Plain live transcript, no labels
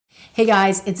Hey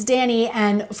guys, it's Dani,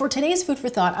 and for today's Food for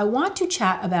Thought, I want to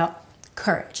chat about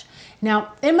courage.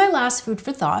 Now, in my last Food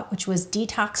for Thought, which was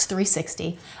Detox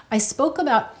 360, I spoke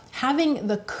about having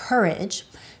the courage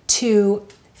to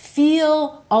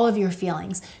feel all of your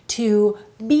feelings, to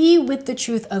be with the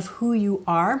truth of who you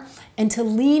are, and to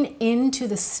lean into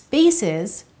the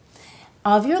spaces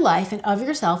of your life and of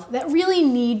yourself that really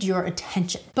need your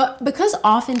attention. But because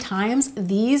oftentimes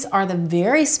these are the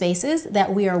very spaces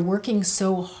that we are working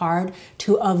so hard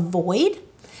to avoid,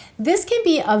 this can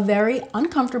be a very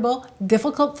uncomfortable,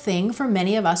 difficult thing for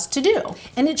many of us to do.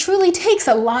 And it truly takes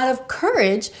a lot of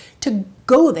courage to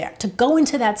go there, to go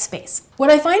into that space. What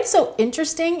I find so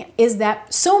interesting is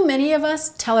that so many of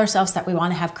us tell ourselves that we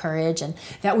want to have courage and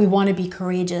that we want to be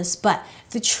courageous, but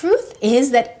the truth is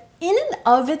that in and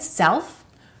of itself,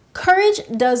 courage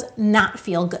does not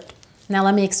feel good. Now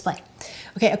let me explain.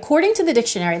 Okay, according to the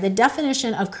dictionary, the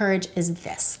definition of courage is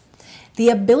this: the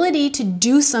ability to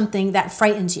do something that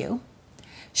frightens you,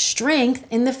 strength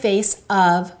in the face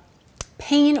of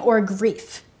pain or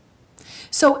grief.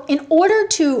 So in order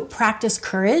to practice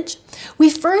courage, we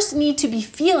first need to be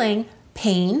feeling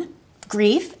pain,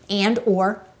 grief, and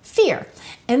or fear.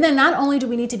 And then not only do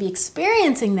we need to be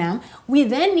experiencing them, we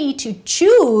then need to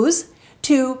choose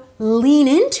to lean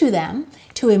into them,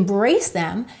 to embrace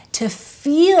them, to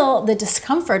feel the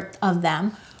discomfort of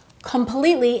them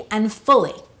completely and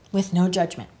fully with no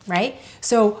judgment, right?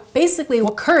 So basically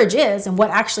what courage is and what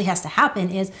actually has to happen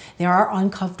is there are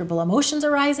uncomfortable emotions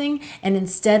arising, and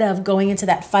instead of going into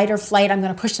that fight or flight, I'm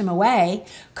going to push them away,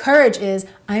 courage is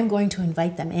I'm going to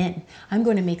invite them in. I'm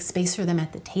going to make space for them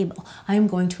at the table. I'm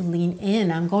going to lean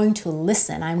in. I'm going to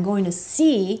listen. I'm going to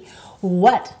see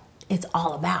what it's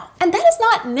all about. And that is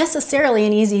not necessarily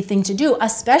an easy thing to do,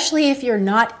 especially if you're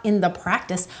not in the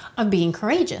practice of being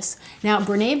courageous. Now,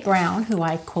 Brene Brown, who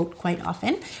I quote quite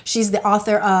often, she's the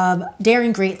author of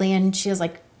Daring Greatly, and she has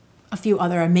like a few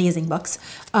other amazing books.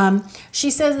 She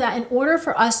says that in order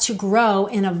for us to grow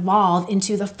and evolve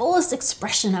into the fullest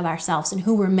expression of ourselves and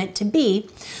who we're meant to be,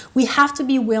 we have to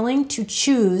be willing to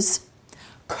choose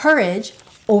courage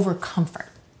over comfort.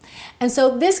 And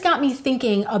so this got me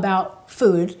thinking about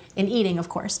food and eating, of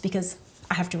course, because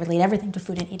I have to relate everything to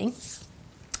food and eating.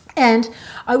 And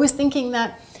I was thinking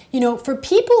that, for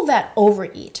people that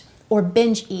overeat or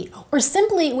binge eat, or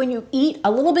simply when you eat a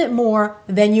little bit more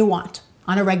than you want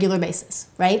on a regular basis,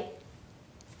 right?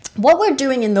 What we're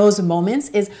doing in those moments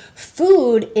is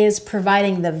food is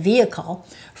providing the vehicle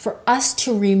for us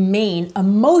to remain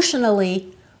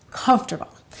emotionally comfortable.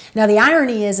 Now, the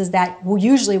irony is that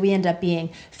usually we end up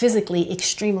being physically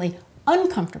extremely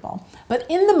uncomfortable. But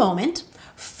in the moment,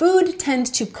 food tends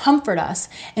to comfort us,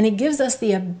 and it gives us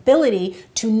the ability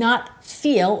to not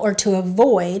feel or to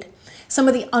avoid some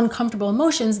of the uncomfortable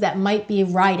emotions that might be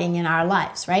riding in our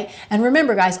lives, right? And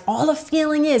remember, guys, all a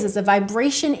feeling is a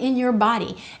vibration in your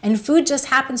body. And food just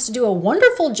happens to do a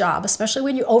wonderful job, especially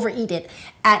when you overeat it,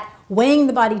 at weighing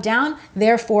the body down,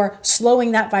 therefore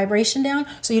slowing that vibration down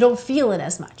so you don't feel it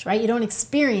as much, right? You don't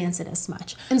experience it as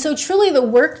much. And so truly the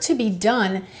work to be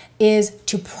done is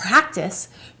to practice,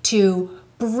 to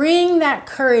bring that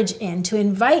courage in, to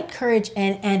invite courage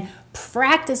in, and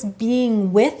practice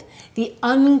being with the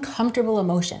uncomfortable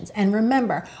emotions. And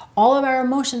remember, all of our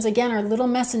emotions, again, are little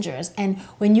messengers. And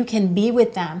when you can be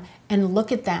with them and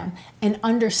look at them and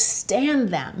understand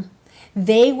them,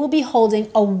 they will be holding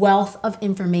a wealth of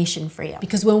information for you.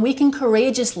 Because when we can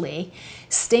courageously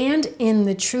stand in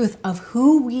the truth of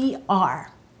who we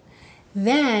are,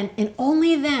 then and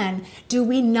only then do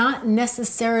we not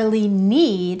necessarily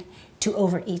need to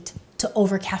overeat, to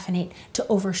over-caffeinate, to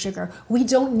over-sugar. We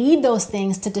don't need those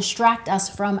things to distract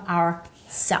us from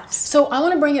ourselves. So I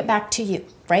want to bring it back to you,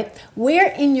 right?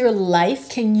 Where in your life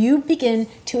can you begin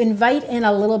to invite in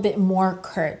a little bit more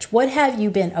courage? What have you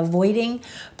been avoiding,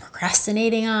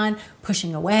 procrastinating on,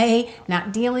 pushing away,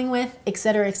 not dealing with,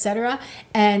 etc., etc.?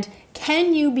 And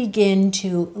can you begin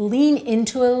to lean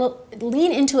into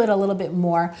it a little bit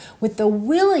more with the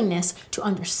willingness to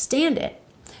understand it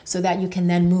so that you can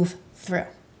then move through?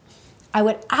 I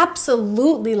would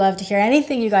absolutely love to hear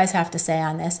anything you guys have to say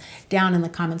on this down in the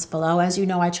comments below. As you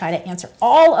know, I try to answer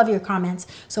all of your comments,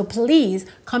 so please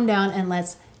come down and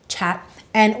let's chat.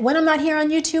 And when I'm not here on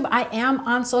YouTube, I am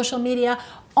on social media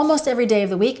almost every day of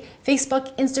the week: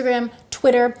 Facebook, Instagram,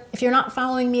 Twitter. If you're not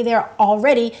following me there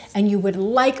already and you would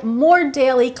like more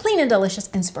daily clean and delicious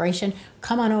inspiration,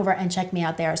 come on over and check me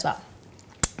out there as well.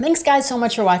 Thanks guys so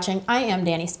much for watching. I am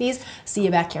Dani Spies. See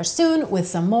you back here soon with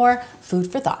some more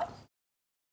food for thought.